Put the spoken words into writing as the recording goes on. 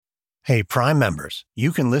Hey, Prime members,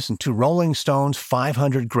 you can listen to Rolling Stone's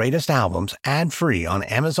 500 Greatest Albums ad-free on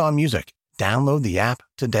Amazon Music. Download the app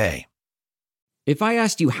today. If I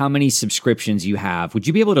asked you how many subscriptions you have, would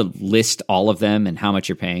you be able to list all of them and how much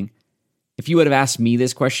you're paying? If you would have asked me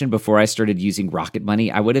this question before I started using Rocket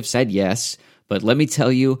Money, I would have said yes, but let me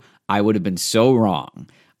tell you, I would have been so wrong.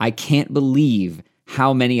 I can't believe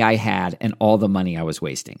how many I had and all the money I was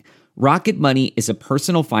wasting. Rocket Money is a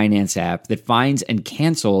personal finance app that finds and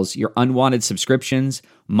cancels your unwanted subscriptions,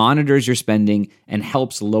 monitors your spending, and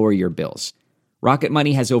helps lower your bills. Rocket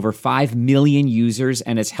Money has over 5 million users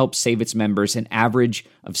and has helped save its members an average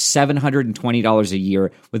of $720 a year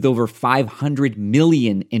with over 500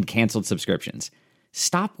 million in canceled subscriptions.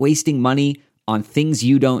 Stop wasting money on things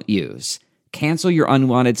you don't use. Cancel your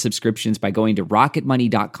unwanted subscriptions by going to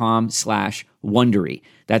rocketmoney.com/Wondery.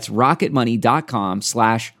 That's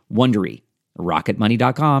rocketmoney.com/Wondery.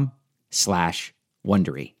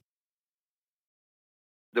 rocketmoney.com/Wondery.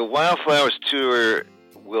 The Wildflowers tour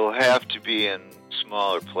will have to be in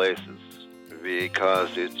smaller places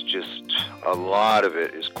because it's just, a lot of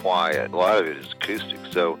it is quiet, a lot of it is acoustic.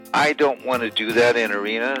 So I don't want to do that in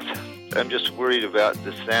arenas. I'm just worried about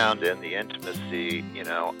the sound and the intimacy,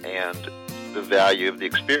 and the value of the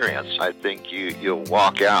experience. I think you'll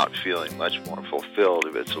walk out feeling much more fulfilled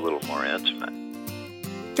if it's a little more intimate.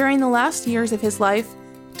 During the last years of his life,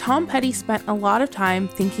 Tom Petty spent a lot of time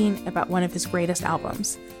thinking about one of his greatest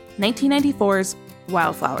albums, 1994's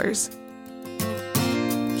Wildflowers.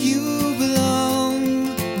 You belong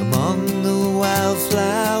among the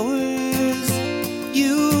wildflowers.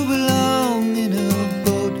 You belong in a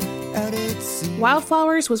boat out at sea.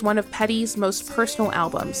 Wildflowers was one of Petty's most personal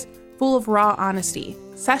albums, full of raw honesty.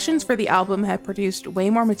 Sessions for the album had produced way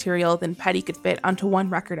more material than Petty could fit onto one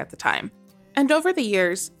record at the time. And over the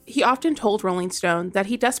years, he often told Rolling Stone that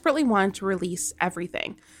he desperately wanted to release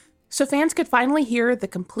everything, so fans could finally hear the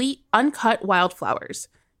complete, uncut Wildflowers.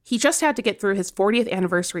 He just had to get through his 40th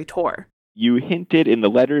anniversary tour. You hinted in the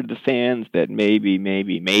letter to the fans that maybe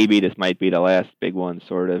this might be the last big one,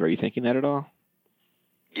 sort of. Are you thinking that at all?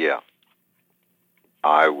 Yeah.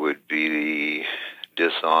 I would be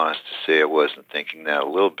dishonest to say I wasn't thinking that a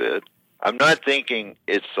little bit. I'm not thinking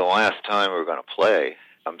it's the last time we're going to play.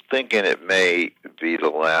 I'm thinking it may be the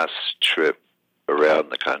last trip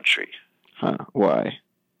around the country. Huh, why?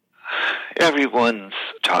 Everyone's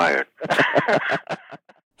tired.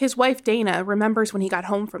 His wife, Dana, remembers when he got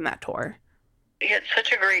home from that tour. He had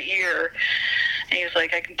such a great year, and he was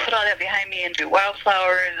like, I can put all that behind me and do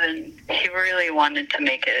Wildflowers, and he really wanted to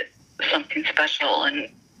make it something special, and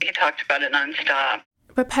he talked about it nonstop.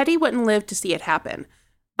 But Petty wouldn't live to see it happen.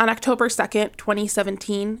 On October 2nd,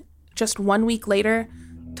 2017, just 1 week later,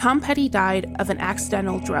 Tom Petty died of an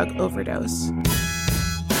accidental drug overdose.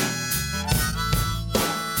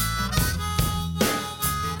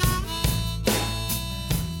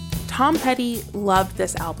 Tom Petty loved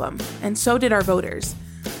this album, and so did our voters.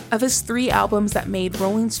 Of his 3 albums that made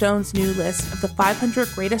Rolling Stone's new list of the 500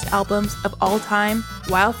 greatest albums of all time,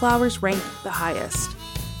 Wildflowers ranked the highest.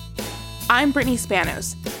 I'm Brittany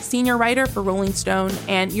Spanos, senior writer for Rolling Stone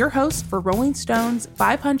and your host for Rolling Stone's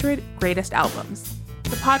 500 Greatest Albums,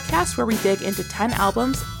 the podcast where we dig into 10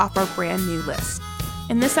 albums off our brand new list.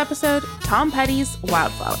 In this episode, Tom Petty's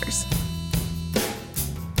Wildflowers.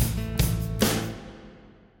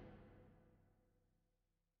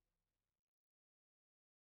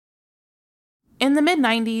 In the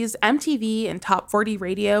mid-90s, MTV and Top 40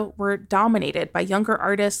 radio were dominated by younger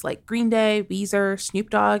artists like Green Day, Weezer, Snoop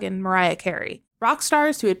Dogg, and Mariah Carey. Rock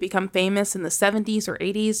stars who had become famous in the 70s or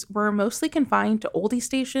 80s were mostly confined to oldie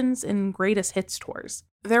stations and greatest hits tours.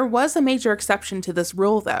 There was a major exception to this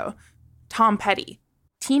rule, though: Tom Petty.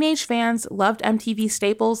 Teenage fans loved MTV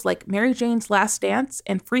staples like Mary Jane's Last Dance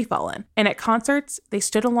and Free Fallin', and at concerts, they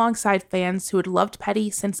stood alongside fans who had loved Petty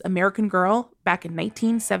since American Girl back in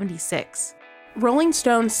 1976. Rolling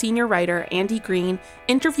Stone senior writer Andy Green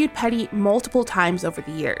interviewed Petty multiple times over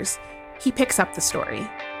the years. He picks up the story.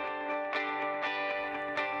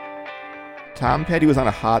 Tom Petty was on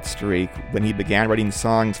a hot streak when he began writing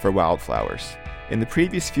songs for Wildflowers. In the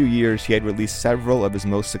previous few years, he had released several of his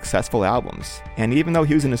most successful albums. And even though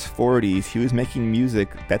he was in his 40s, he was making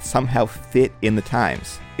music that somehow fit in the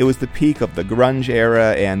times. It was the peak of the grunge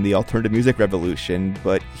era and the alternative music revolution,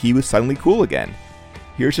 but he was suddenly cool again.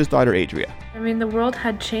 Here's his daughter, Adria. I mean, the world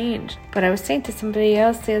had changed. But I was saying to somebody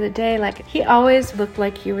else the other day, like, he always looked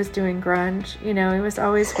like he was doing grunge. You know, he was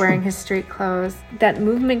always wearing his street clothes. That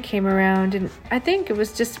movement came around, and I think it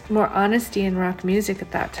was just more honesty in rock music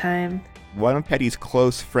at that time. One of Petty's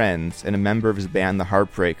close friends and a member of his band, the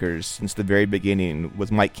Heartbreakers, since the very beginning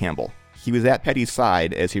was Mike Campbell. he was at Petty's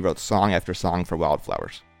side as he wrote song after song for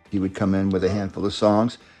Wildflowers. He would come in with a handful of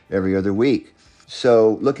songs every other week.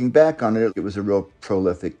 So looking back on it, it was a real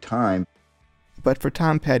prolific time. But for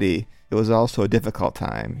Tom Petty, it was also a difficult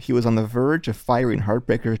time. He was on the verge of firing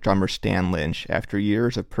Heartbreakers drummer Stan Lynch after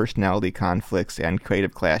years of personality conflicts and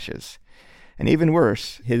creative clashes. And even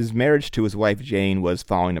worse, his marriage to his wife Jane was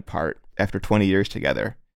falling apart after 20 years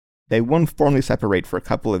together. They wouldn't formally separate for a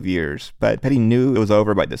couple of years, but Petty knew it was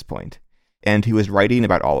over by this point, and he was writing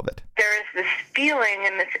about all of it. There is this feeling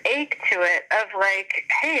and this ache to it of like,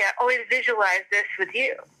 hey, I always visualize this with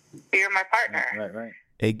you. You're my partner. Right.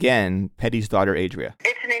 Again, Petty's daughter Adria.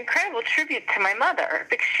 It's an incredible tribute to my mother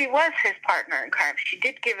because she was his partner in crime. She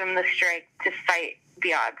did give him the strength to fight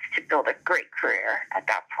the odds to build a great career at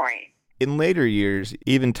that point. In later years,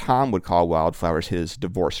 even Tom would call Wildflowers his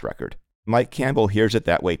divorce record. Mike Campbell hears it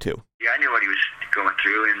that way too. Yeah, I knew what he was going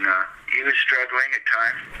through, and he was struggling at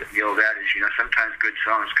times. The old adage, sometimes good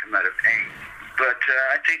songs come out of pain. But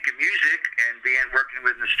I think the music and working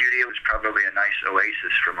with in the studio was probably a nice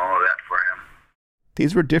oasis from all of that for him.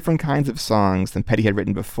 These were different kinds of songs than Petty had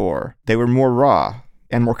written before. They were more raw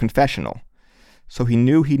and more confessional. So he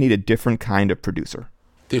knew he needed a different kind of producer.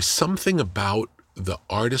 There's something about the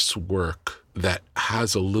artist's work that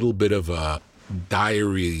has a little bit of a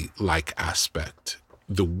diary-like aspect.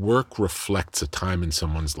 The work reflects a time in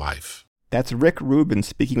someone's life. That's Rick Rubin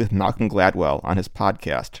speaking with Malcolm Gladwell on his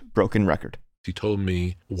podcast, Broken Record. He told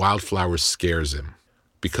me Wildflowers scares him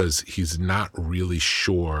because he's not really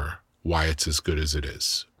sure why it's as good as it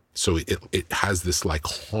is. So it has this like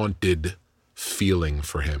haunted feeling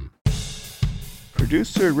for him.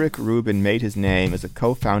 Producer Rick Rubin made his name as a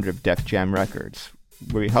co-founder of Def Jam Records,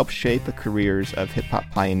 where he helped shape the careers of hip-hop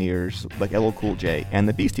pioneers like LL Cool J and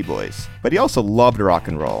the Beastie Boys. But he also loved rock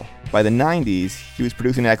and roll. By the 90s, he was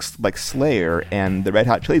producing acts like Slayer and the Red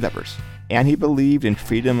Hot Chili Peppers. And he believed in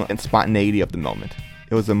freedom and spontaneity of the moment.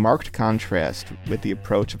 It was a marked contrast with the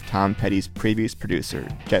approach of Tom Petty's previous producer,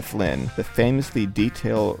 Jeff Lynne, the famously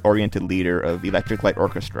detail-oriented leader of Electric Light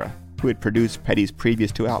Orchestra, who had produced Petty's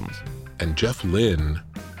previous two albums. And Jeff Lynne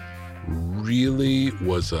really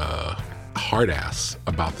was a hard ass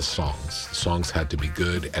about the songs. The songs had to be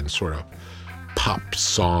good and sort of pop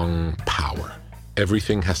song power.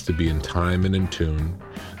 Everything has to be in time and in tune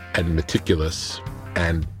and meticulous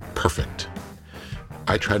and perfect.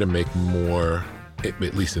 I try to make more, at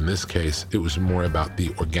least in this case, it was more about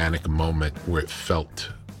the organic moment where it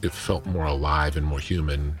felt more alive and more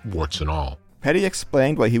human, warts and all. Petty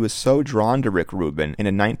explained why he was so drawn to Rick Rubin in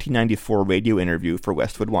a 1994 radio interview for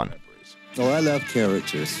Westwood One. Oh, I love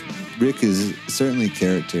characters. Rick is certainly a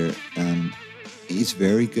character. He's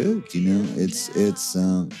very good, it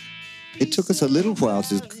took us a little while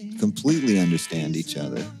to completely understand each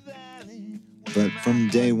other. But from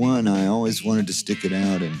day one, I always wanted to stick it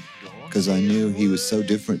out, and because I knew he was so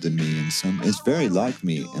different than me it's very like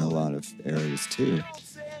me in a lot of areas too.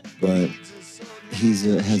 But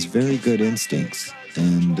has very good instincts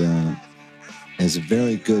and has a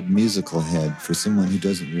very good musical head for someone who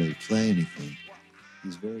doesn't really play anything.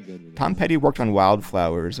 He's very good with Tom Petty worked on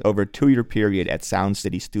Wildflowers over a 2-year period at Sound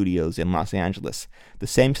City Studios in Los Angeles, the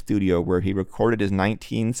same studio where he recorded his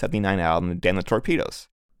 1979 album, Damn the Torpedoes.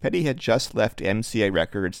 Petty had just left MCA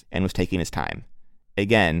Records and was taking his time.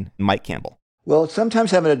 Again, Mike Campbell. Well,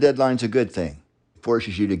 sometimes having a deadline's a good thing. It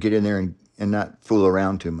forces you to get in there and not fool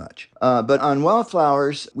around too much. But on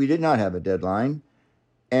Wildflowers, we did not have a deadline.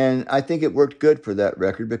 And I think it worked good for that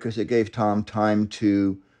record because it gave Tom time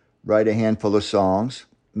to write a handful of songs.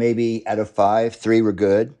 Maybe out of 5, 3 were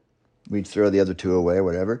good. We'd throw the other 2 away,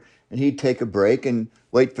 whatever. And he'd take a break and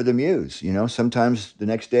wait for the muse. Sometimes the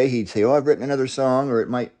next day he'd say, I've written another song, or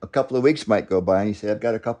a couple of weeks might go by and he'd say, I've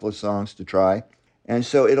got a couple of songs to try. And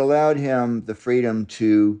so it allowed him the freedom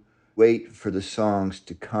to wait for the songs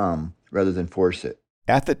to come rather than force it.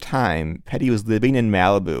 At the time, Petty was living in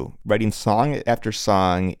Malibu, writing song after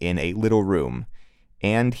song in a little room,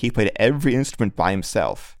 and he played every instrument by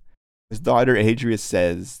himself. His daughter Adria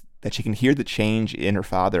says that she can hear the change in her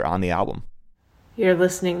father on the album. You're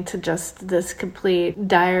listening to just this complete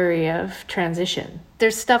diary of transition.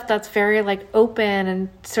 There's stuff that's very open and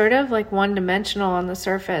sort of one-dimensional on the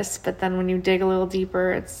surface, but then when you dig a little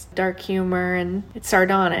deeper, it's dark humor and it's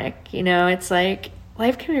sardonic. It's like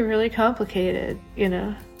life can be really complicated, You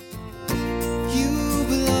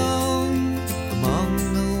belong among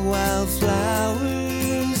the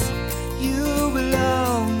wildflowers. You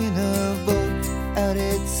belong in a boat out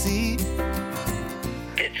at sea.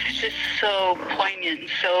 It's just so poignant.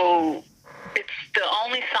 So it's the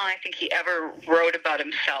only song I think he ever wrote about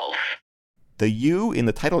himself. The "you" in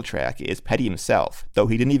the title track is Petty himself, though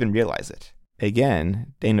he didn't even realize it.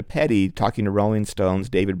 Again, Dana Petty talking to Rolling Stone's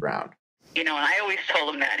David Brown. You know, and I always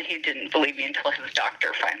told him that. He didn't believe me until his doctor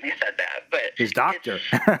finally said that. But his doctor?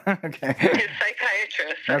 Okay. His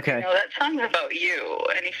psychiatrist said, okay. You know, that song's about you.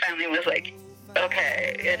 And he finally was like,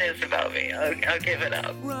 okay, it is about me. I'll give it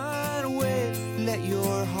up. Run away, let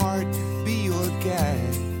your heart be your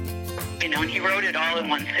guide. You know, and he wrote it all in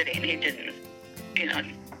one sitting. He didn't, you know,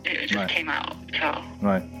 it just came out. So,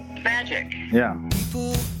 magic. Yeah.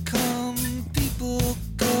 People come, people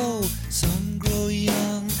go. Some grow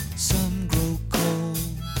young, some grow cold.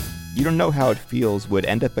 You Don't Know How It Feels would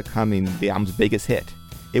end up becoming the album's biggest hit.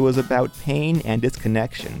 It was about pain and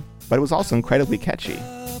disconnection, but it was also incredibly catchy.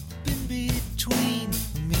 Up in between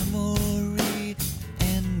memory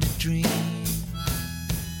and a dream.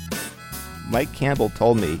 Mike Campbell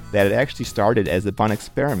told me that it actually started as a fun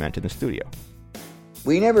experiment in the studio.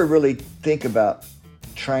 We never really think about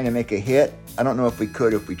trying to make a hit. I don't know if we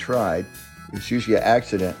could if we tried. It's usually an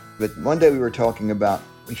accident. But one day we were talking about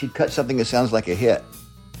we should cut something that sounds like a hit.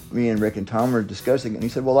 Me and Rick and Tom were discussing it, and he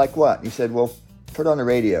said, well, like what? He said, well, put it on the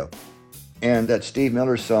radio. And that Steve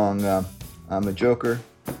Miller song, I'm a Joker,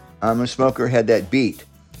 I'm a Smoker, had that beat.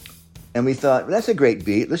 And we thought, well, that's a great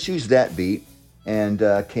beat. Let's use that beat. And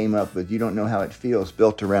came up with You Don't Know How It Feels,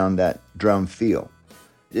 built around that drum feel.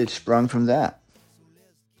 It sprung from that.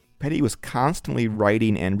 Petty was constantly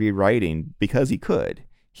writing and rewriting because he could.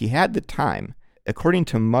 He had the time. According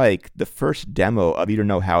to Mike, the first demo of You Don't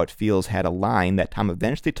Know How It Feels had a line that Tom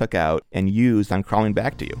eventually took out and used on Crawling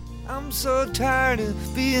Back to You. I'm so tired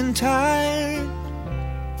of being tired.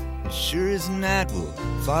 Sure as night will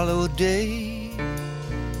follow day.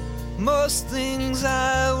 Most things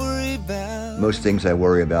I worry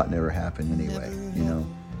about never happen anyway. You know,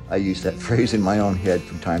 I use that phrase in my own head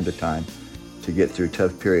from time to time to get through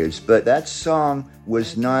tough periods. But that song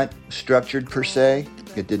was not structured per se.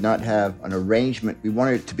 It did not have an arrangement. We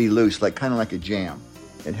wanted it to be loose, kind of like a jam.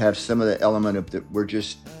 It have some of the element of that we're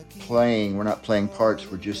just playing. We're not playing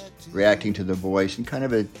parts. We're just reacting to the voice, and kind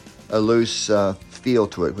of a loose feel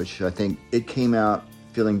to it, which I think it came out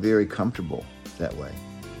feeling very comfortable that way.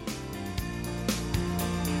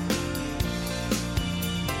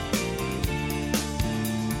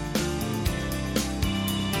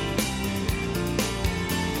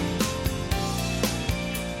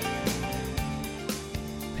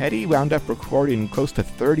 Petty wound up recording close to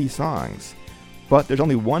 30 songs, but there's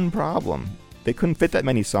only one problem. They couldn't fit that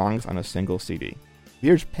many songs on a single CD.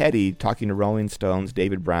 Here's Petty talking to Rolling Stone's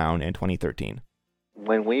David Brown in 2013.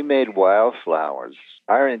 When we made Wildflowers,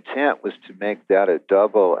 our intent was to make that a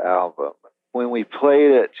double album. When we played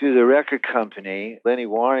it to the record company, Lenny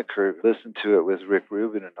Waronker listened to it with Rick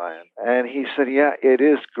Rubin and I, and he said, yeah, it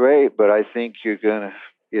is great, but I think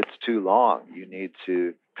it's too long. You need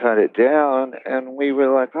to cut it down. And we were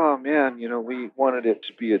like, oh man, we wanted it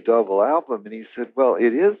to be a double album. And he said, well,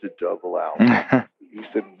 it is a double album. He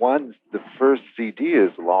said, the first CD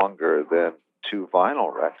is longer than 2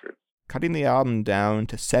 vinyl records. Cutting the album down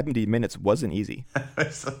to 70 minutes wasn't easy.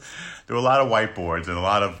 There were a lot of whiteboards and a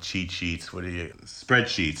lot of cheat sheets,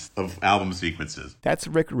 spreadsheets of album sequences. That's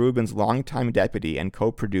Rick Rubin's longtime deputy and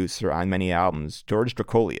co-producer on many albums, George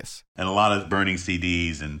Drakoulias. And a lot of burning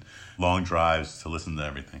CDs and long drives to listen to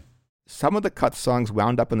everything. Some of the cut songs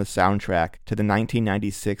wound up in the soundtrack to the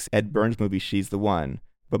 1996 Ed Burns movie She's the One,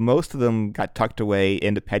 but most of them got tucked away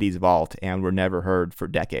into Petty's vault and were never heard for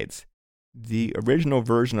decades. The original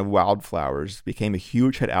version of Wildflowers became a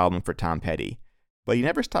huge hit album for Tom Petty, but he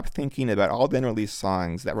never stopped thinking about all the unreleased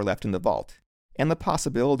songs that were left in the vault, and the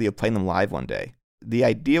possibility of playing them live one day. The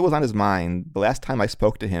idea was on his mind the last time I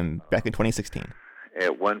spoke to him back in 2016.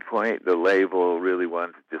 At one point, the label really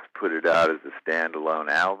wanted to just put it out as a standalone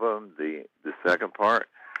album, the second part.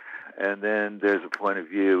 And then there's a point of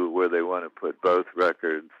view where they want to put both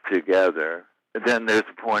records together. And then there's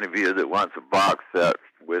a point of view that wants a box set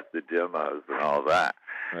with the demos and all that.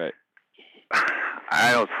 Right.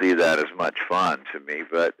 I don't see that as much fun to me,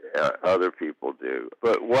 but other people do.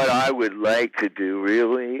 But what I would like to do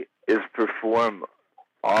really is perform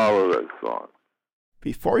all of those songs.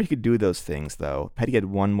 Before he could do those things, though, Petty had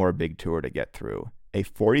one more big tour to get through, a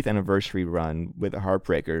 40th anniversary run with the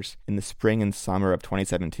Heartbreakers in the spring and summer of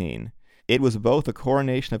 2017. It was both a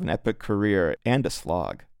coronation of an epic career and a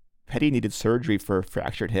slog. Petty needed surgery for a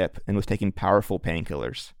fractured hip and was taking powerful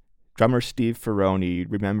painkillers. Drummer Steve Ferrone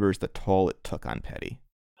remembers the toll it took on Petty.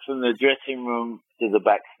 From the dressing room to the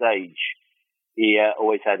backstage, he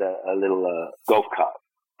always had a little golf cart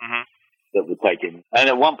that would take him. And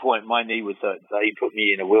at one point, my knee was hurt, so he put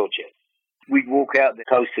me in a wheelchair. We'd walk out, the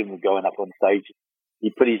costume was going up on stage. he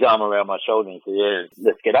put his arm around my shoulder and said, "Yeah,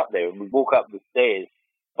 let's get up there." And we walk up the stairs,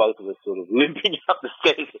 both of us sort of limping up the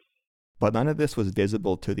stairs. But none of this was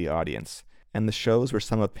visible to the audience, and the shows were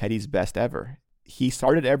some of Petty's best ever. He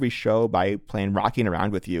started every show by playing Rocking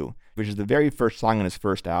Around With You, which is the very first song on his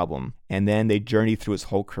first album, and then they journeyed through his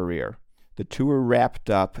whole career. The tour wrapped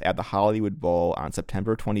up at the Hollywood Bowl on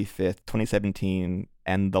September 25th, 2017,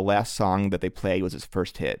 and the last song that they played was his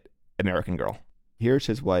first hit, American Girl. Here's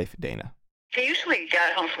his wife, Dana. He usually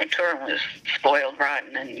got home from a tour and was spoiled,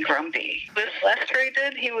 rotten, and grumpy. This last tour he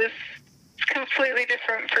did, he was a completely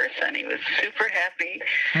different person. He was super happy,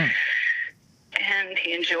 and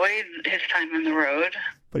he enjoyed his time on the road.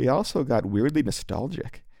 But he also got weirdly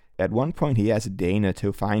nostalgic. At one point, he asked Dana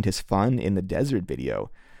to find his fun in the desert video,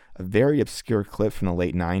 a very obscure clip from the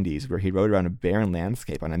late 90s where he rode around a barren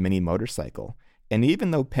landscape on a mini motorcycle. And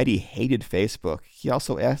even though Petty hated Facebook, he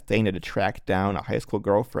also asked Dana to track down a high school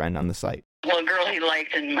girlfriend on the site. Well, a girl he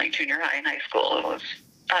liked in like junior high and high school, it was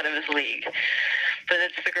out of his league. But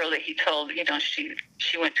it's the girl that he told,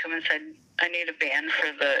 she went to him and said, "I need a band for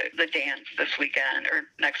the dance this weekend or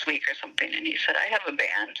next week or something." And he said, "I have a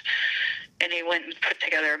band." And he went and put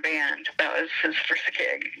together a band. That was his first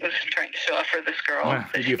gig. He was trying to show off for this girl.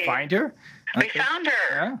 Did you find her? We found her.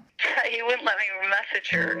 Yeah. He wouldn't let me message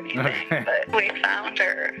her or anything, but we found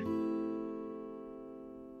her.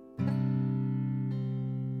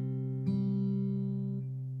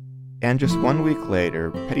 And just 1 week later,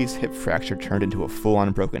 Petty's hip fracture turned into a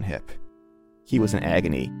full-on broken hip. He was in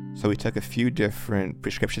agony, so he took a few different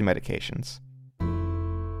prescription medications.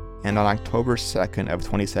 And on October 2nd of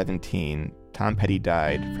 2017, Tom Petty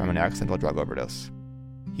died from an accidental drug overdose.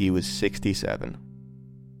 He was 67.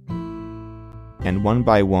 And one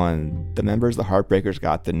by one, the members of the Heartbreakers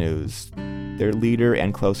got the news. Their leader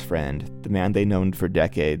and close friend, the man they'd known for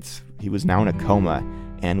decades, he was now in a coma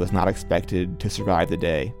and was not expected to survive the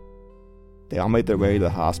day. They all made their way to the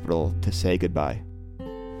hospital to say goodbye.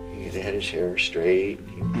 He had his hair straight.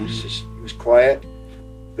 He was quiet,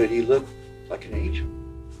 but he looked like an angel.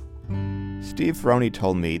 Steve Ferroni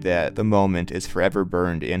told me that the moment is forever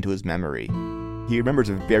burned into his memory. He remembers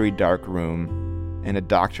a very dark room and a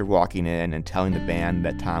doctor walking in and telling the band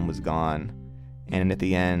that Tom was gone. And at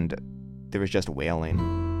the end, there was just wailing.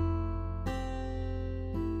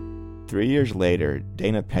 3 years later,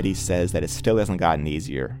 Dana Petty says that it still hasn't gotten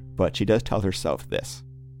easier, but she does tell herself this.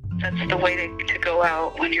 That's the way to go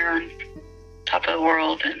out when you're on top of the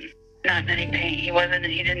world and not in any pain. He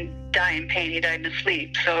didn't die in pain, he died in his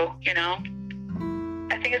sleep. So,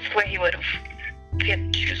 I think it's the way he would have, if he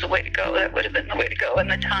had to choose a way to go, that would have been the way to go in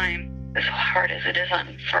the time, as hard as it is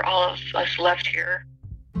for all of us left here.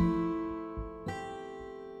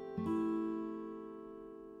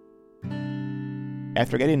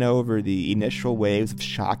 After getting over the initial waves of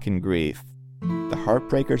shock and grief, the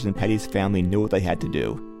Heartbreakers and Petty's family knew what they had to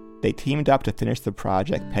do. They teamed up to finish the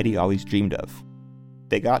project Petty always dreamed of.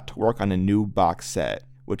 They got to work on a new box set,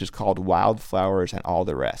 which is called Wildflowers and All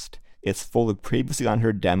the Rest. It's full of previously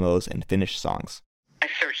unheard demos and finished songs. I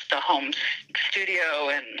searched the home studio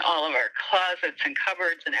and all of our closets and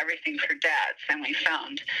cupboards and everything for dads, and we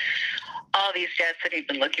found all these dads that he'd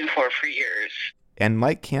been looking for years. And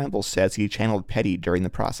Mike Campbell says he channeled Petty during the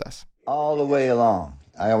process. All the way along.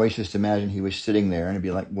 I always just imagined he was sitting there and I'd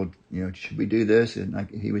be like, well, should we do this? And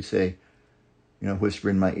he would say, whisper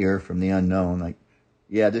in my ear from the unknown, like,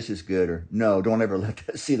 yeah, this is good, or no, don't ever let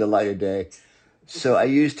that see the light of day. So I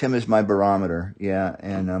used him as my barometer,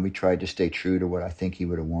 and we tried to stay true to what I think he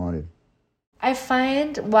would have wanted. I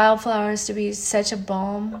find Wildflowers to be such a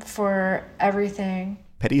balm for everything.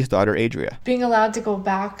 Petty's daughter, Adria. Being allowed to go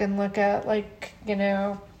back and look at,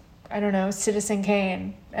 Citizen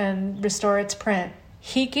Kane and restore its print.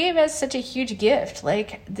 He gave us such a huge gift.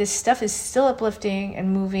 This stuff is still uplifting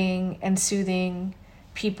and moving and soothing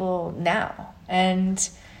people now. And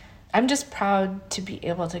I'm just proud to be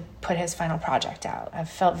able to put his final project out. I've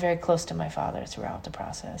felt very close to my father throughout the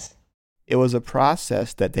process. It was a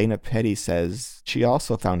process that Dana Petty says she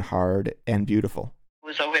also found hard and beautiful. I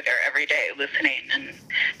was over there every day listening, and it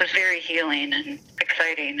was very healing and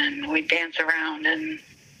exciting, and we'd dance around, and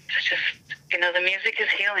it's just, the music is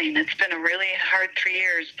healing. It's been a really hard 3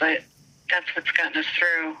 years, but that's what's gotten us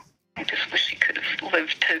through. I just wish he could have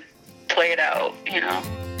lived to play it out,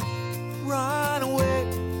 Run away,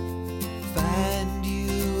 find you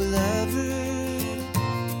a lover,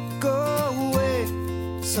 go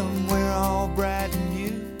away, somewhere all bright and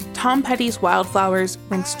new. Tom Petty's Wildflowers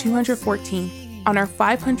ranks 214 on our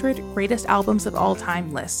 500 greatest albums of all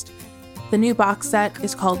time list. The new box set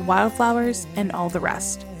is called Wildflowers and All the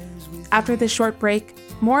Rest. After this short break,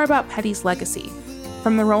 more about Petty's legacy.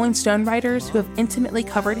 from the Rolling Stone writers who have intimately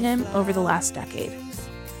covered him over the last decade.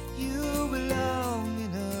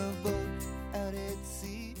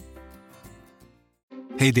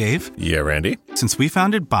 Hey, Dave. Yeah, Randy? Since we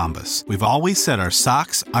founded Bombas, we've always said our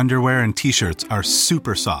socks, underwear, and T-shirts are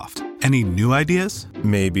super soft. Any new ideas?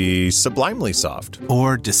 Maybe sublimely soft.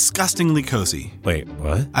 Or disgustingly cozy. Wait,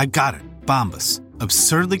 what? I got it. Bombas.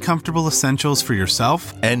 Absurdly comfortable essentials for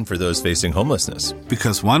yourself and for those facing homelessness.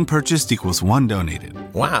 Because one purchased equals one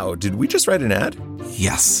donated. Wow, did we just write an ad?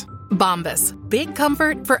 Yes. Bombas. Big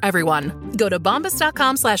comfort for everyone. Go to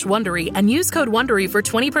bombas.com/Wondery and use code WONDERY for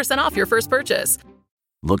 20% off your first purchase.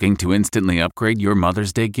 Looking to instantly upgrade your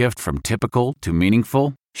Mother's Day gift from typical to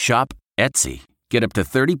meaningful? Shop Etsy. Get up to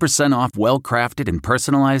 30% off well-crafted and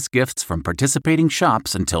personalized gifts from participating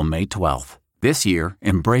shops until May 12th. This year,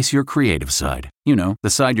 embrace your creative side. You know,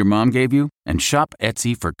 the side your mom gave you. And shop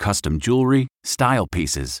Etsy for custom jewelry, style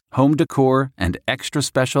pieces, home decor, and extra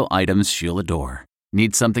special items she'll adore.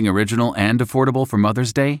 Need something original and affordable for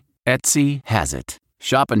Mother's Day? Etsy has it.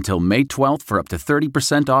 Shop until May 12th for up to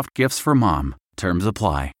 30% off gifts for mom. Terms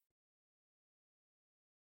apply.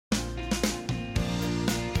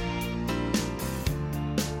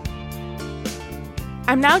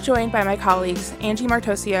 I'm now joined by my colleagues Angie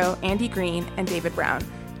Martosio, Andy Green, and David Brown.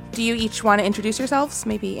 Do you each want to introduce yourselves?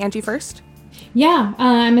 Maybe Angie first? Yeah,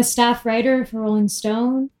 I'm a staff writer for Rolling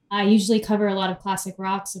Stone. I usually cover a lot of classic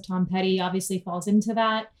rock, so Tom Petty obviously falls into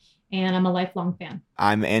that, and I'm a lifelong fan.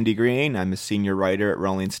 I'm Andy Green. I'm a senior writer at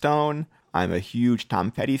Rolling Stone. I'm a huge Tom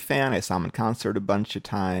Petty fan. I saw him in concert a bunch of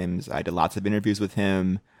times. I did lots of interviews with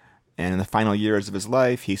him. And in the final years of his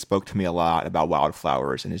life, he spoke to me a lot about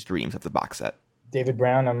Wildflowers and his dreams of the box set. David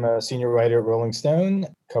Brown, I'm a senior writer at Rolling Stone,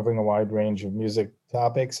 covering a wide range of music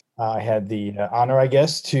topics. I had the honor, I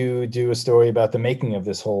guess, to do a story about the making of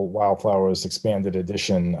this whole Wildflowers expanded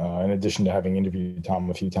edition, in addition to having interviewed Tom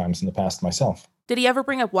a few times in the past myself. Did he ever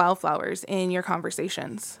bring up Wildflowers in your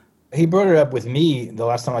conversations? He brought it up with me the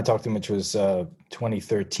last time I talked to him, which was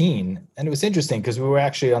 2013. And it was interesting because we were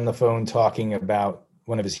actually on the phone talking about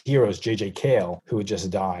one of his heroes, J.J. Cale, who had just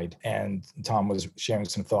died. And Tom was sharing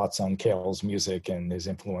some thoughts on Cale's music and his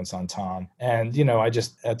influence on Tom. And, you know, I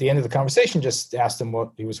just, at the end of the conversation, just asked him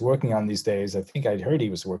what he was working on these days. I think I'd heard he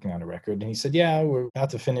was working on a record. And he said, yeah, we're about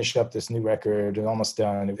to finish up this new record. It's almost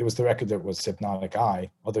done. It was the record that was Hypnotic Eye,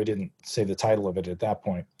 although he didn't say the title of it at that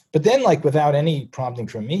point. But then, like, without any prompting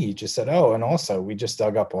from me, he just said, oh, and also we just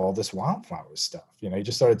dug up all this Wildflowers stuff. You know, he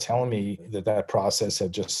just started telling me that process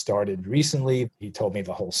had just started recently. He told me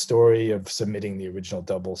the whole story of submitting the original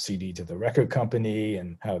double CD to the record company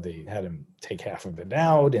and how they had him take half of it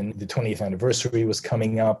out. And the 20th anniversary was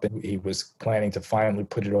coming up and he was planning to finally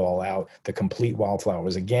put it all out, the complete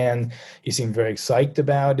Wildflowers again. He seemed very psyched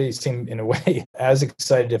about it. He seemed, in a way, as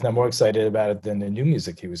excited, if not more excited about it than the new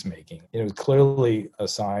music he was making. It was clearly a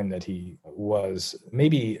sign that he was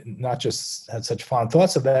maybe not just had such fond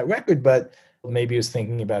thoughts of that record, but maybe he was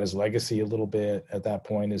thinking about his legacy a little bit at that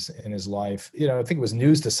point in his life. You know, I think it was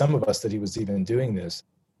news to some of us that he was even doing this.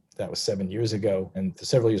 That was 7 years ago. And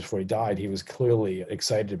several years before he died, he was clearly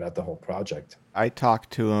excited about the whole project. I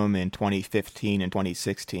talked to him in 2015 and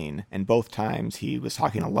 2016, and both times he was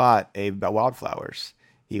talking a lot about Wildflowers.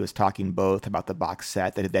 He was talking both about the box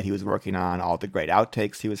set that he was working on, all the great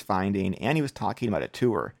outtakes he was finding, and he was talking about a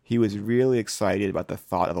tour. He was really excited about the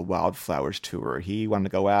thought of a Wildflowers tour. He wanted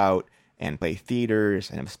to go out and play theaters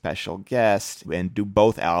and have special guests and do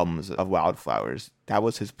both albums of Wildflowers. That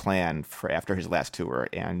was his plan for after his last tour,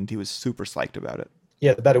 and he was super psyched about it.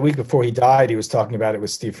 Yeah, about a week before he died, he was talking about it with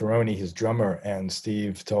Steve Ferroni, his drummer, and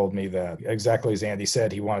Steve told me that exactly as Andy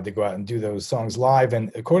said, he wanted to go out and do those songs live.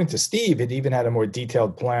 And according to Steve, it even had a more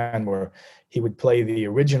detailed plan where he would play the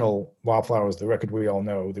original Wildflowers, the record we all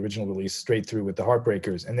know, the original release, straight through with the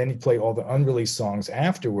Heartbreakers. And then he'd play all the unreleased songs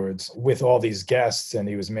afterwards with all these guests. And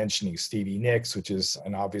he was mentioning Stevie Nicks, which is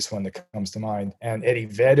an obvious one that comes to mind, and Eddie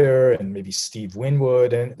Vedder and maybe Steve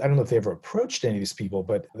Winwood. And I don't know if they ever approached any of these people,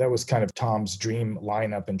 but that was kind of Tom's dream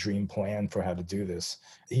lineup and dream plan for how to do this.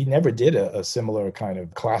 He never did a similar kind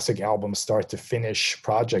of classic album start to finish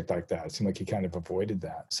project like that. It seemed like he kind of avoided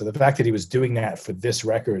that. So the fact that he was doing that for this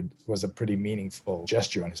record was a pretty meaningful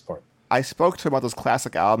gesture on his part. I spoke to him about those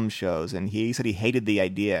classic album shows, and he said he hated the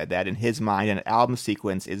idea that in his mind an album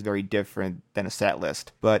sequence is very different than a set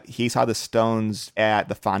list. But he saw the Stones at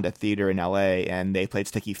the Fonda Theater in LA, and they played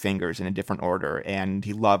Sticky Fingers in a different order, and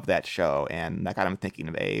he loved that show, and that got him thinking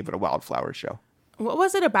of a Wildflowers show. What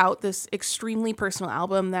was it about this extremely personal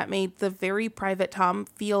album that made the very private Tom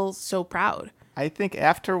feel so proud? I think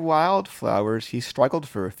after Wildflowers, he struggled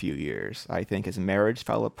for a few years. I think his marriage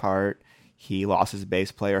fell apart. He lost his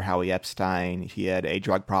bass player, Howie Epstein. He had a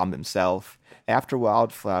drug problem himself. After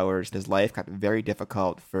Wildflowers, his life got very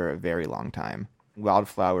difficult for a very long time.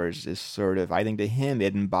 Wildflowers is sort of, I think to him,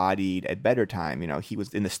 it embodied a better time. He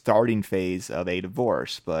was in the starting phase of a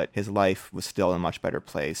divorce, but his life was still in a much better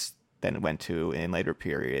place than it went to in later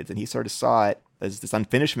periods. And he sort of saw it as this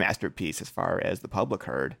unfinished masterpiece as far as the public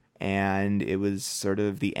heard. And it was sort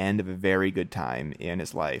of the end of a very good time in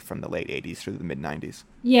his life from the late 80s through the mid-90s.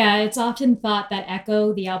 Yeah, it's often thought that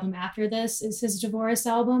Echo, the album after this, is his divorce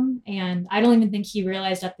album. And I don't even think he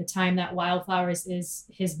realized at the time that Wildflowers is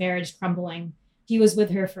his marriage crumbling. He was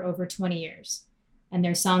with her for over 20 years. And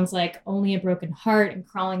there's songs like Only a Broken Heart and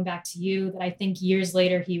Crawling Back to You that I think years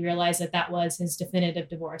later he realized that that was his definitive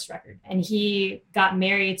divorce record. And he got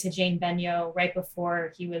married to Jane Benyo right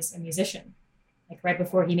before he was a musician, like right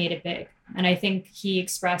before he made it big. And I think he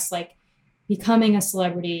expressed like becoming a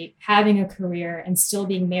celebrity, having a career, and still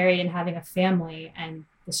being married and having a family, and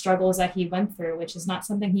the struggles that he went through, which is not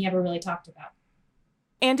something he ever really talked about.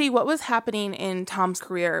 Andy, what was happening in Tom's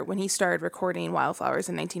career when he started recording Wildflowers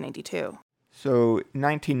in 1992? So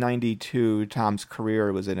 1992, Tom's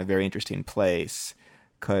career was in a very interesting place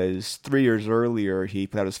because 3 years earlier, he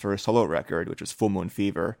put out his first solo record, which was Full Moon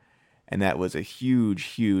Fever. And that was a huge,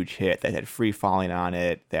 huge hit that had Free Falling on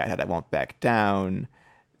it, that had I Won't Back Down,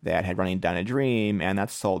 that had Running Down a Dream, and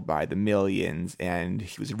that's sold by the millions. And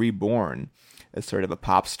he was reborn as sort of a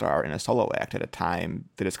pop star in a solo act at a time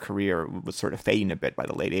that his career was sort of fading a bit by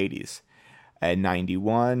the late 80s. In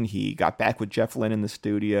 91, he got back with Jeff Lynne in the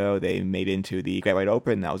studio. They made Into the Great Wide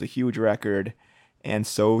Open. That was a huge record. And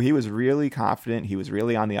so he was really confident. He was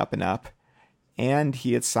really on the up and up. And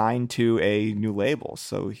he had signed to a new label.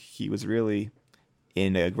 So he was really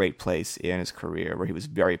in a great place in his career where he was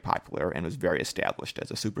very popular and was very established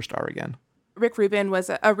as a superstar again. Rick Rubin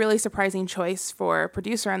was a really surprising choice for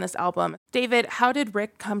producer on this album. David, how did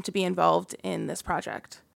Rick come to be involved in this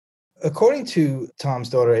project? According to Tom's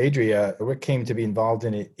daughter, Adria, Rick came to be involved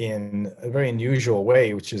in it in a very unusual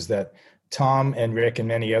way, which is that Tom and Rick and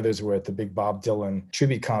many others were at the big Bob Dylan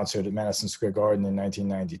tribute concert at Madison Square Garden in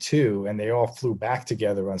 1992, and they all flew back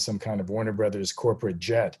together on some kind of Warner Brothers corporate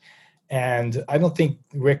jet. And I don't think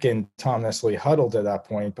Rick and Tom necessarily huddled at that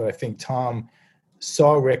point, but I think Tom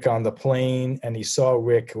saw Rick on the plane, and he saw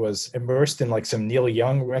Rick was immersed in like some Neil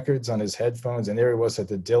Young records on his headphones, and there he was at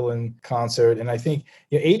the Dylan concert. And I think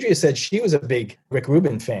Adria said she was a big Rick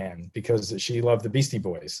Rubin fan because she loved the Beastie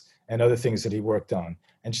Boys and other things that he worked on.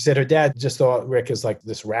 And she said her dad just thought Rick is like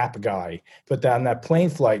this rap guy. But on that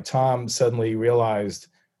plane flight, Tom suddenly realized,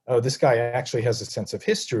 oh, this guy actually has a sense of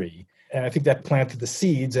history. And I think that planted the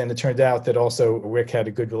seeds. And it turned out that also Rick had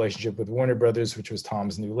a good relationship with Warner Brothers, which was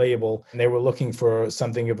Tom's new label. And they were looking for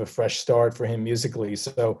something of a fresh start for him musically.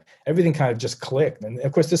 So everything kind of just clicked. And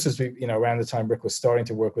of course, this was, around the time Rick was starting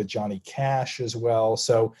to work with Johnny Cash as well.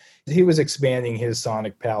 So he was expanding his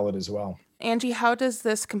sonic palette as well. Angie, how does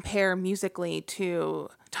this compare musically to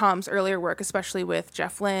Tom's earlier work, especially with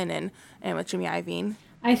Jeff Lynne and with Jimmy Iovine?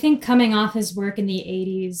 I think coming off his work in the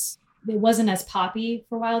 80s, it wasn't as poppy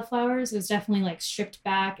for Wildflowers. It was definitely like stripped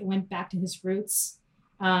back. It went back to his roots,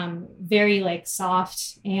 very like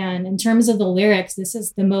soft. And in terms of the lyrics, this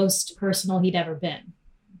is the most personal he'd ever been.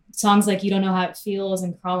 Songs like You Don't Know How It Feels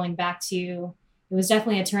and Crawling Back to You. It was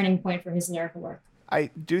definitely a turning point for his lyrical work. I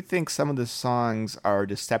do think some of the songs are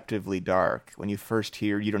deceptively dark. When you first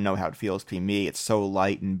hear You Don't Know How It Feels to Me, it's so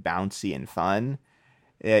light and bouncy and fun.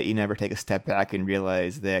 You never take a step back and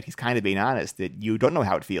realize that he's kind of being honest, that you don't know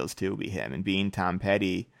how it feels to be him. And being Tom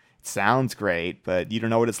Petty, it sounds great, but you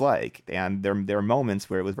don't know what it's like. And there are moments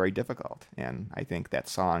where it was very difficult. And I think that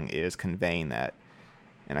song is conveying that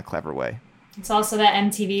in a clever way. It's also that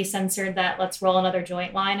MTV censored that Let's Roll Another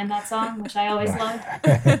Joint line in that song, which I always love.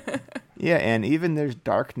 Yeah, and even there's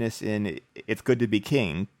darkness in It's Good to Be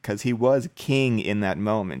King, because he was king in that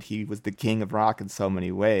moment. He was the king of rock in so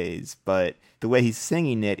many ways, but the way he's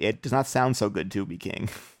singing it does not sound so good to be king.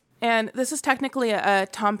 And this is technically a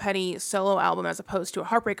Tom Petty solo album as opposed to a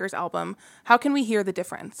Heartbreakers album. How can we hear the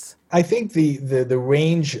difference? I think the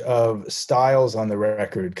range of styles on the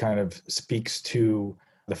record kind of speaks to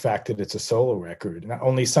the fact that it's a solo record. Not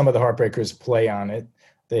only some of the Heartbreakers play on it.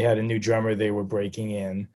 They had a new drummer they were breaking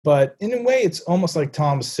in. But in a way, it's almost like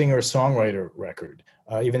Tom's singer-songwriter record,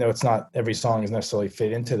 even though it's not every song is necessarily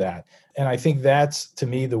fit into that. And I think that's, to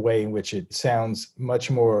me, the way in which it sounds much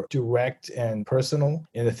more direct and personal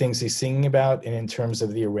in the things he's singing about, and in terms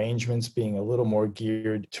of the arrangements being a little more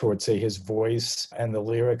geared towards, say, his voice and the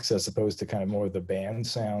lyrics as opposed to kind of more of the band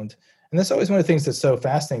sound. And that's always one of the things that's so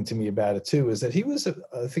fascinating to me about it too, is that he was,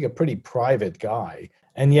 I think, a pretty private guy.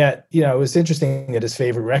 And yet, it was interesting that his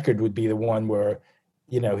favorite record would be the one where,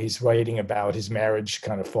 he's writing about his marriage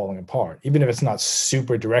kind of falling apart. Even if it's not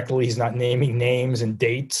super directly, he's not naming names and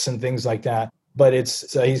dates and things like that. But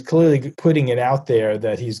he's clearly putting it out there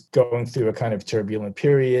that he's going through a kind of turbulent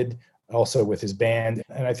period, also with his band.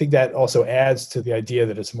 And I think that also adds to the idea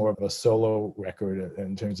that it's more of a solo record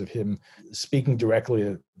in terms of him speaking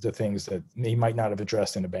directly to things that he might not have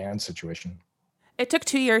addressed in a band situation. It took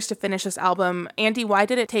 2 years to finish this album. Andy, why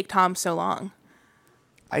did it take Tom so long?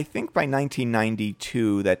 I think by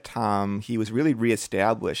 1992 that Tom, he was really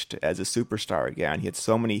reestablished as a superstar again. He had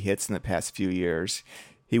so many hits in the past few years.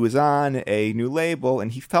 He was on a new label,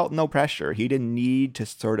 and he felt no pressure. He didn't need to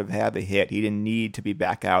sort of have a hit. He didn't need to be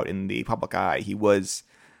back out in the public eye. He was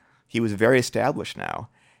very established now.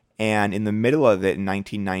 And in the middle of it, in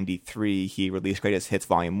 1993, he released Greatest Hits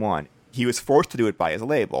Volume 1. He was forced to do it by his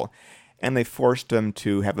label. And they forced him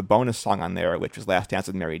to have a bonus song on there, which was Last Dance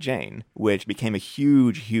with Mary Jane, which became a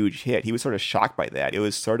huge, huge hit. He was sort of shocked by that. It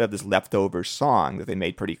was sort of this leftover song that they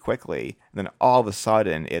made pretty quickly. And then all of a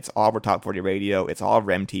sudden, it's all over Top 40 Radio. It's all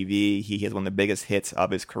over MTV. He has one of the biggest hits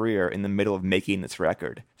of his career in the middle of making this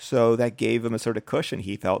record. So that gave him a sort of cushion.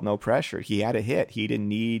 He felt no pressure. He had a hit. He didn't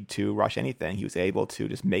need to rush anything. He was able to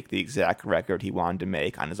just make the exact record he wanted to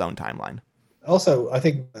make on his own timeline. Also, I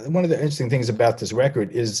think one of the interesting things about this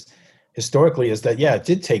record is historically is that, it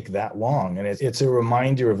did take that long. And it's a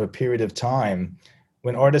reminder of a period of time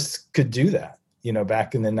when artists could do that.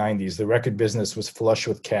 Back in the 90s, the record business was flush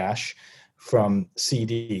with cash from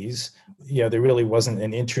CDs. There really wasn't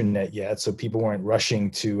an internet yet, so people weren't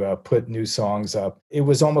rushing to put new songs up. It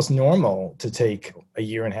was almost normal to take a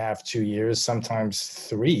year and a half, 2 years, sometimes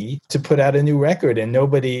 3, to put out a new record, and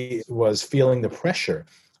nobody was feeling the pressure.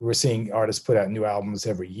 We're seeing artists put out new albums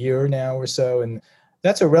every year now or so, and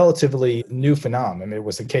that's a relatively new phenomenon. I mean, it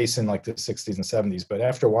was the case in like the 60s and 70s, but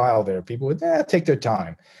after a while there, people would take their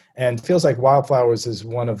time. And it feels like Wildflowers is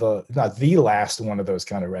one of the, not the last one of those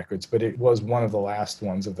kind of records, but it was one of the last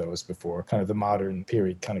ones of those before kind of the modern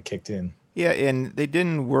period kind of kicked in. Yeah, and they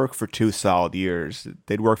didn't work for 2 solid years.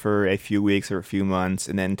 They'd work for a few weeks or a few months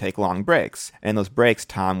and then take long breaks. And those breaks,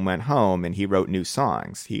 Tom went home and he wrote new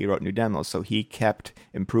songs. He wrote new demos. So he kept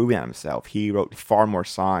improving on himself. He wrote far more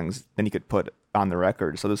songs than he could put on the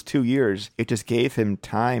record. So those 2 years, it just gave him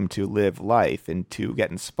time to live life and to get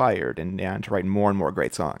inspired and to write more and more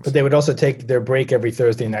great songs. But they would also take their break every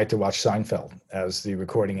Thursday night to watch Seinfeld, as the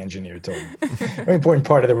recording engineer told me. Very important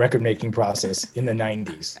part of the record-making process in the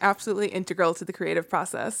 90s. Absolutely integral to the creative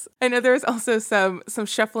process. I know there was also some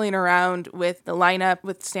shuffling around with the lineup,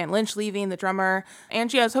 with Stan Lynch leaving, the drummer.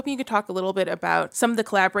 Angie, I was hoping you could talk a little bit about some of the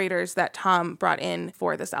collaborators that Tom brought in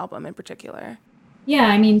for this album in particular. Yeah,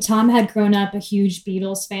 I mean, Tom had grown up a huge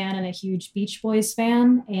Beatles fan and a huge Beach Boys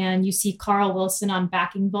fan, and you see Carl Wilson on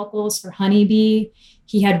backing vocals for Honeybee.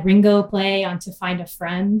 He had Ringo play on To Find a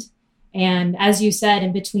Friend. And as you said,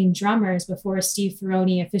 in between drummers, before Steve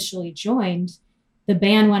Ferroni officially joined, the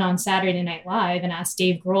band went on Saturday Night Live and asked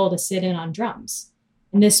Dave Grohl to sit in on drums.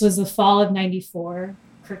 And this was the fall of '94.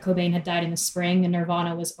 Kurt Cobain had died in the spring and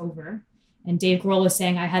Nirvana was over. And Dave Grohl was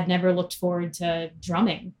saying, I had never looked forward to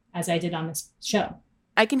drumming as I did on this show.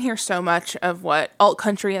 I can hear so much of what alt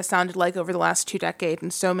country has sounded like over the last 2 decades,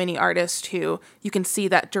 and so many artists who you can see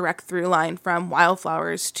that direct through line from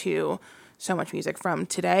Wildflowers to so much music from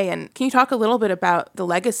today. And can you talk a little bit about the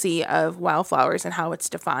legacy of Wildflowers and how it's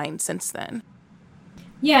defined since then?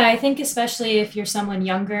 Yeah, I think especially if you're someone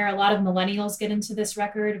younger, a lot of millennials get into this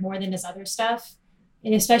record more than his other stuff.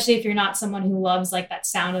 And especially if you're not someone who loves like that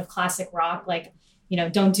sound of classic rock, like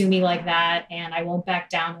Don't Do Me Like That and I Won't Back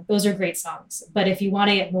Down. Those are great songs. But if you want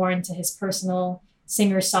to get more into his personal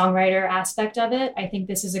singer-songwriter aspect of it, I think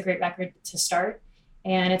this is a great record to start.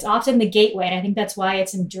 And it's often the gateway, and I think that's why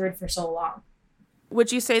it's endured for so long.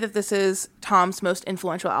 Would you say that this is Tom's most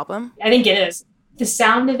influential album? I think it is. The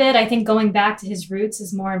sound of it, I think going back to his roots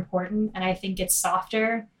is more important, and I think it's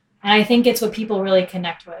softer. And I think it's what people really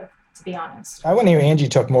connect with, to be honest. I want to hear Angie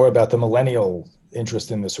talk more about the millennial interest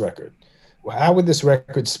in this record. How would this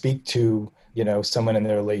record speak to, someone in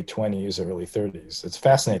their late 20s or early 30s? It's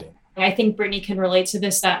fascinating. I think Brittany can relate to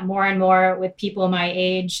this, that more and more with people my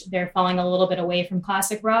age, they're falling a little bit away from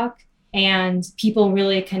classic rock. And people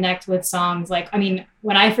really connect with songs like,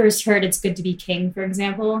 when I first heard It's Good to Be King, for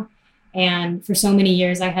example, and for so many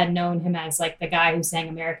years I had known him as like the guy who sang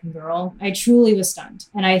American Girl, I truly was stunned.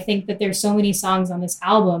 And I think that there's so many songs on this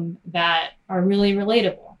album that are really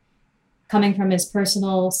relatable. coming from his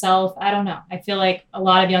personal self. I don't know. I feel like a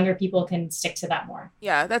lot of younger people can stick to that more.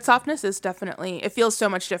 Yeah, that softness is definitely, it feels so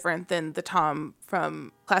much different than the Tom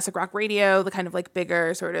from classic rock radio, the kind of like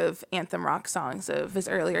bigger sort of anthem rock songs of his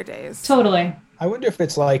earlier days. Totally. I wonder if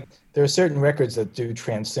it's like there are certain records that do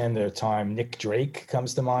transcend their time. Nick Drake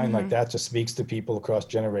comes to mind. Like that just speaks to people across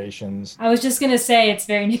generations. I was just going to say it's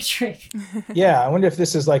very Nick Drake. Yeah, I wonder if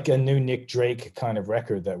this is like a new Nick Drake kind of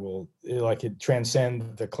record that will like it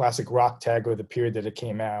transcend the classic rock tag or the period that it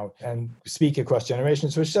came out and speak across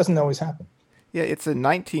generations, which doesn't always happen. Yeah, it's a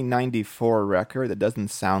 1994 record that doesn't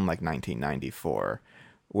sound like 1994.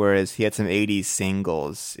 Whereas he had some 80s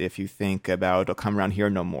singles, if you think about It'll Come Around Here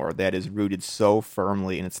No More, that is rooted so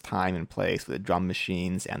firmly in its time and place with the drum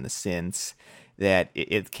machines and the synths that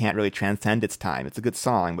it can't really transcend its time. It's a good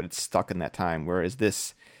song, but it's stuck in that time. Whereas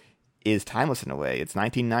this is timeless in a way. It's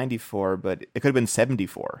 1994, but it could have been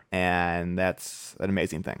 74. And that's an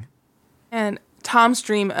amazing thing. And Tom's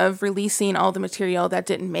dream of releasing all the material that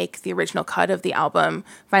didn't make the original cut of the album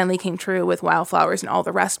finally came true with Wildflowers and All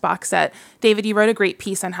the Rest box set. David, you wrote a great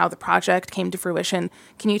piece on how the project came to fruition.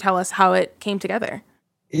 Can you tell us how it came together?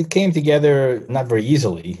 It came together not very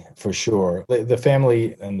easily, for sure. The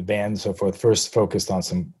family and the band and so forth first focused on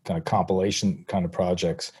some kind of compilation kind of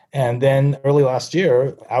projects. And then early last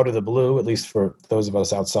year, out of the blue, at least for those of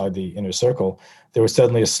us outside the inner circle, there was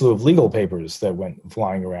suddenly a slew of legal papers that went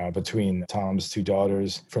flying around between Tom's two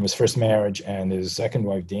daughters from his first marriage and his second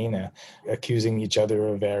wife, Dana, accusing each other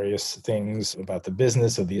of various things about the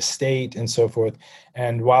business of the estate and so forth.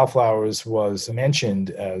 And Wildflowers was mentioned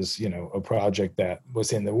as, you know, a project that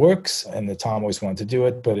was in the works and that Tom always wanted to do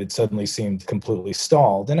it, but it suddenly seemed completely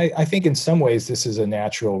stalled. And I think in some ways this is a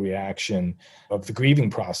natural reaction of the grieving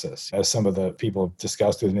process. As some of the people have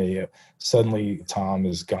discussed with me, suddenly Tom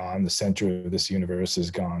is gone, the center of this universe is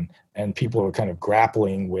gone, and people are kind of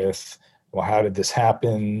grappling with, well, how did this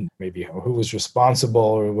happen? Maybe who was responsible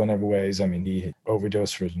or whatever ways. I mean, he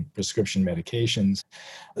overdosed for prescription medications.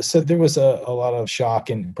 So there was a lot of shock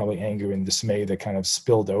and probably anger and dismay that kind of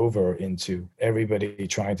spilled over into everybody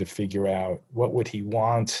trying to figure out what would he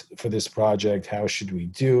want for this project? How should we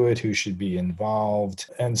do it? Who should be involved?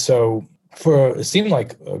 And so it seemed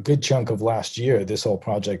like a good chunk of last year, this whole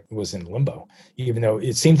project was in limbo, even though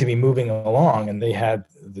it seemed to be moving along and they had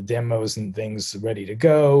the demos and things ready to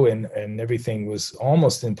go and everything was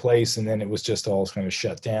almost in place. And then it was just all kind of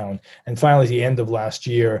shut down. And finally, at the end of last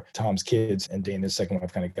year, Tom's kids and Dana's second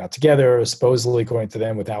wife kind of got together, supposedly, according to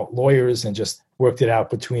them, without lawyers and just worked it out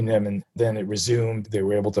between them. And then it resumed. They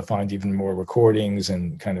were able to find even more recordings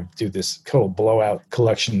and kind of do this total blowout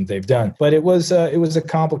collection they've done. But it was a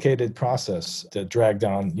complicated process that dragged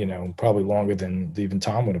on, you know, probably longer than even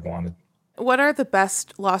Tom would have wanted. What are the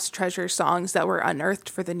best Lost Treasure songs that were unearthed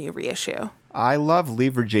for the new reissue? I love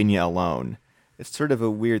Leave Virginia Alone. It's sort of a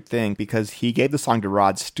weird thing because he gave the song to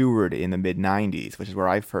Rod Stewart in the mid-90s, which is where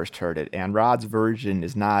I first heard it. And Rod's version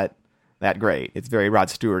is not that great. It's very Rod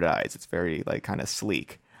Stewart-ized. It's very, like, kind of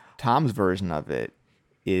sleek. Tom's version of it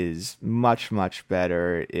is much, much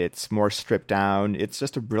better. It's more stripped down. It's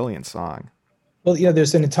just a brilliant song. Well, yeah,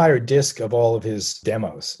 there's an entire disc of all of his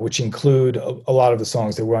demos, which include a lot of the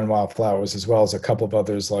songs that were on Wildflowers, as well as a couple of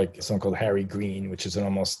others, like a song called Harry Green, which is an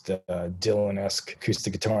almost Dylan-esque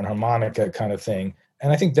acoustic guitar and harmonica kind of thing.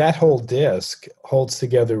 And I think that whole disc holds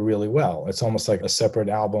together really well. It's almost like a separate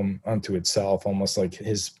album unto itself, almost like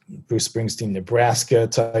his Bruce Springsteen, Nebraska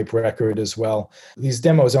type record as well. These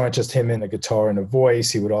demos aren't just him and a guitar and a voice.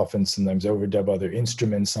 He would often sometimes overdub other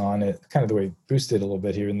instruments on it, kind of the way Bruce did a little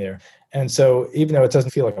bit here and there. And so even though it doesn't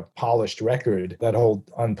feel like a polished record, that whole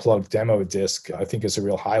unplugged demo disc, I think, is a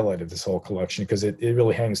real highlight of this whole collection because it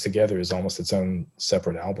really hangs together as almost its own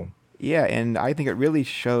separate album. Yeah, and I think it really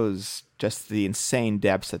shows just the insane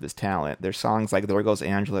depths of his talent. There's songs like There Goes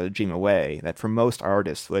Angela, Dream Away, that for most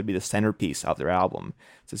artists would be the centerpiece of their album.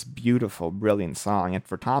 It's this beautiful, brilliant song, and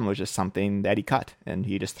for Tom, it was just something that he cut, and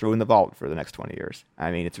he just threw in the vault for the next 20 years.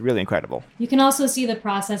 I mean, it's really incredible. You can also see the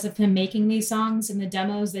process of him making these songs in the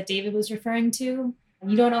demos that David was referring to.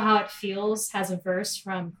 You don't know how it feels, has a verse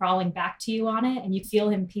from Crawling Back to You on it, and you feel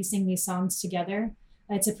him piecing these songs together.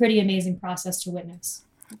 It's a pretty amazing process to witness.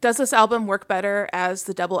 Does this album work better as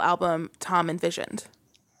the double album Tom envisioned?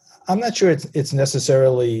 I'm not sure it's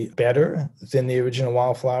necessarily better than the original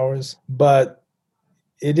Wildflowers, but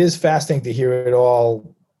it is fascinating to hear it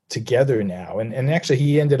all together now. And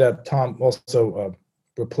actually, Tom also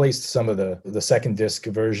replaced some of the second disc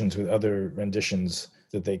versions with other renditions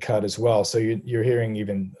that they cut as well. So you're hearing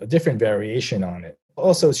even a different variation on it.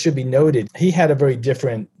 Also, it should be noted, he had a very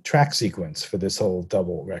different track sequence for this whole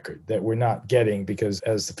double record that we're not getting because,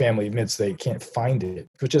 as the family admits, they can't find it,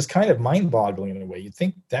 which is kind of mind-boggling in a way. You'd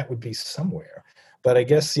think that would be somewhere. But I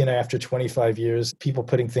guess, after 25 years, people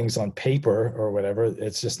putting things on paper or whatever,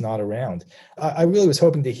 it's just not around. I really was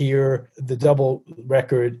hoping to hear the double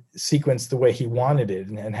record sequence the way he wanted it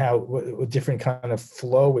and how what different kind of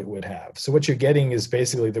flow it would have. So what you're getting is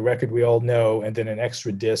basically the record we all know and then an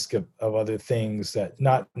extra disc of other things that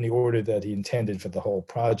not in the order that he intended for the whole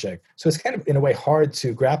project. So it's kind of, in a way, hard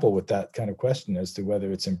to grapple with that kind of question as to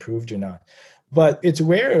whether it's improved or not. But it's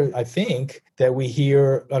rare, I think, that we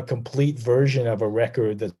hear a complete version of a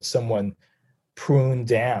record that someone pruned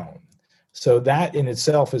down. So that in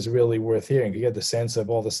itself is really worth hearing. You get the sense of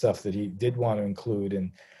all the stuff that he did want to include.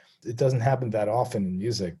 And it doesn't happen that often in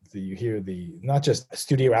music that you hear not just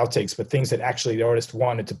studio outtakes, but things that actually the artist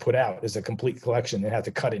wanted to put out as a complete collection and had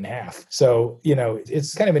to cut in half. So,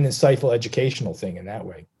 it's kind of an insightful educational thing in that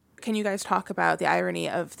way. Can you guys talk about the irony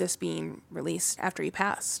of this being released after he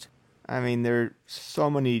passed? I mean, there are so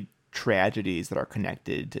many tragedies that are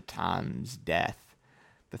connected to Tom's death.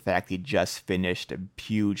 The fact he just finished a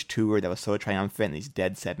huge tour that was so triumphant and he's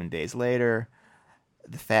dead 7 days later.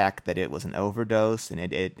 The fact that it was an overdose and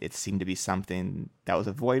it seemed to be something that was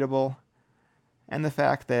avoidable. And the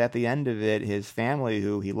fact that at the end of it, his family,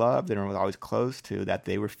 who he loved and was always close to, that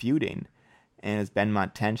they were feuding. And as Ben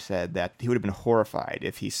Montench said, that he would have been horrified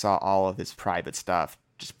if he saw all of his private stuff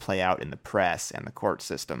just play out in the press and the court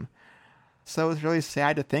system. So it's really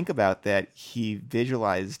sad to think about that he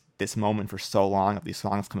visualized this moment for so long of these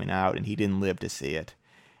songs coming out and he didn't live to see it.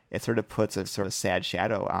 It sort of puts a sort of sad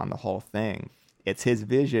shadow on the whole thing. It's his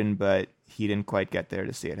vision, but he didn't quite get there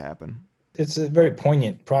to see it happen. It's a very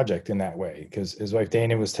poignant project in that way because his wife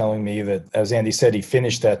Dana was telling me that, as Andy said, he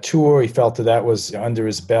finished that tour. He felt that was under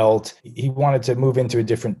his belt. He wanted to move into a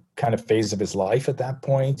different kind of phase of his life at that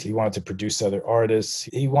point. He wanted to produce other artists.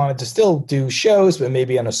 He wanted to still do shows, but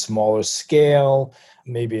maybe on a smaller scale,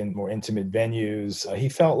 maybe in more intimate venues. He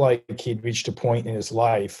felt like he'd reached a point in his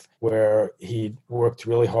life where he worked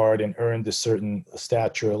really hard and earned a certain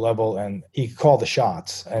stature level, and he could call the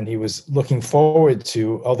shots. And he was looking forward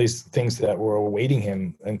to all these things that were awaiting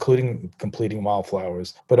him, including completing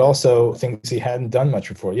Wildflowers, but also things he hadn't done much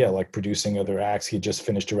before. Yeah, like producing other acts. He just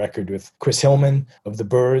finished a record with Chris Hillman of the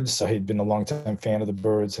Byrds. So he'd been a longtime fan of the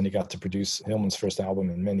Byrds, and he got to produce Hillman's first album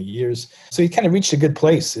in many years. So he kind of reached a good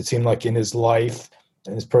place, it seemed like, in his life,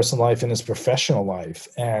 in his personal life, in his professional life,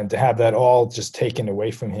 and to have that all just taken away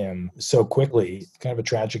from him so quickly, kind of a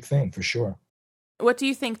tragic thing for sure. What do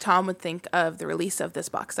you think Tom would think of the release of this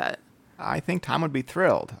box set? I think Tom would be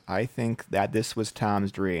thrilled. I think that this was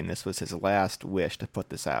Tom's dream. This was his last wish to put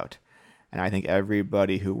this out. And I think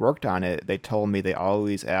everybody who worked on it, they told me they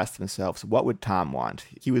always asked themselves, what would Tom want?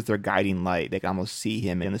 He was their guiding light. They could almost see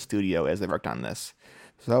him in the studio as they worked on this.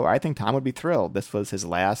 So I think Tom would be thrilled. This was his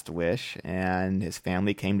last wish, and his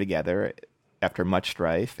family came together after much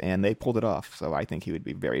strife, and they pulled it off. So I think he would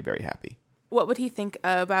be very, very happy. What would he think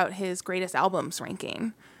about his greatest albums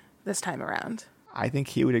ranking this time around? I think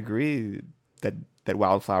he would agree that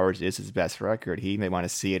Wildflowers is his best record. He may want to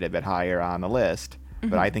see it a bit higher on the list,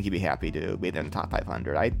 but I think he'd be happy to be in the top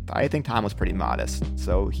 500. I think Tom was pretty modest,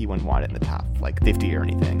 so he wouldn't want it in the top 50 or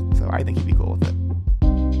anything. So I think he'd be cool with it.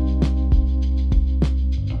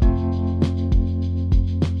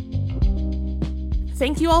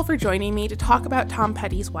 Thank you all for joining me to talk about Tom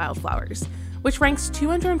Petty's Wildflowers, which ranks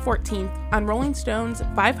 214th on Rolling Stone's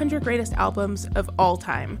 500 Greatest Albums of All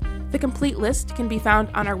Time. The complete list can be found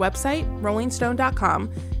on our website,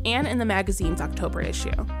 rollingstone.com, and in the magazine's October issue.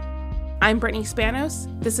 I'm Brittany Spanos.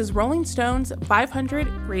 This is Rolling Stone's 500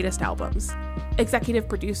 Greatest Albums. Executive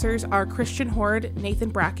producers are Christian Horde, Nathan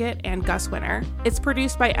Brackett, and Gus Winter. It's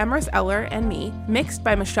produced by Emrys Eller and me, mixed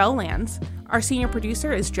by Michelle Lands. Our senior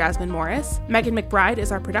producer is Jasmine Morris. Megan McBride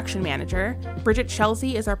is our production manager. Bridget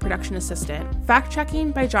Shelsey is our production assistant.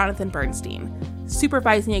 Fact-checking by Jonathan Bernstein.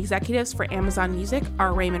 Supervising executives for Amazon Music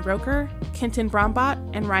are Raymond Roker, Kenton Brombot,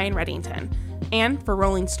 and Ryan Reddington. And for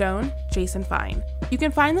Rolling Stone, Jason Fine. You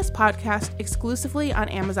can find this podcast exclusively on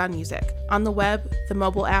Amazon Music, on the web, the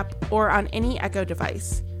mobile app, or on any Echo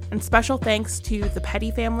device. And special thanks to the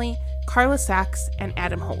Petty family, Carla Sachs, and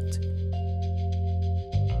Adam Holt.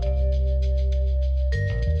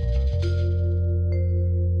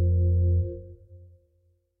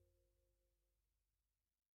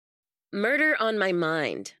 Murder on My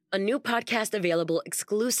Mind, a new podcast available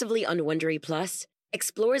exclusively on Wondery Plus,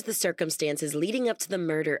 explores the circumstances leading up to the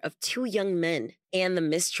murder of two young men and the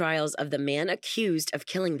mistrials of the man accused of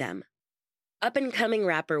killing them. Up-and-coming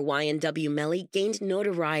rapper YNW Melly gained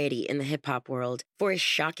notoriety in the hip-hop world for his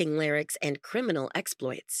shocking lyrics and criminal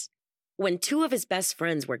exploits. When two of his best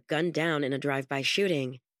friends were gunned down in a drive-by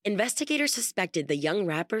shooting, investigators suspected the young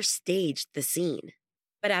rapper staged the scene.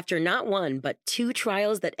 But after not one but two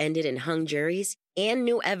trials that ended in hung juries and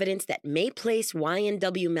new evidence that may place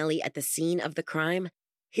YNW Melly at the scene of the crime,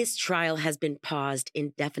 his trial has been paused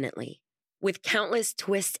indefinitely. With countless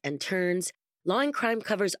twists and turns, Law and Crime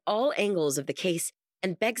covers all angles of the case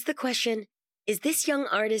and begs the question, is this young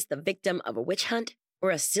artist the victim of a witch hunt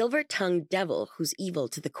or a silver-tongued devil who's evil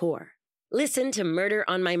to the core? Listen to Murder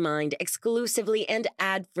on My Mind exclusively and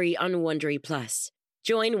ad-free on Wondery Plus.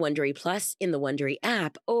 Join Wondery Plus in the Wondery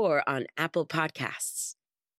app or on Apple Podcasts.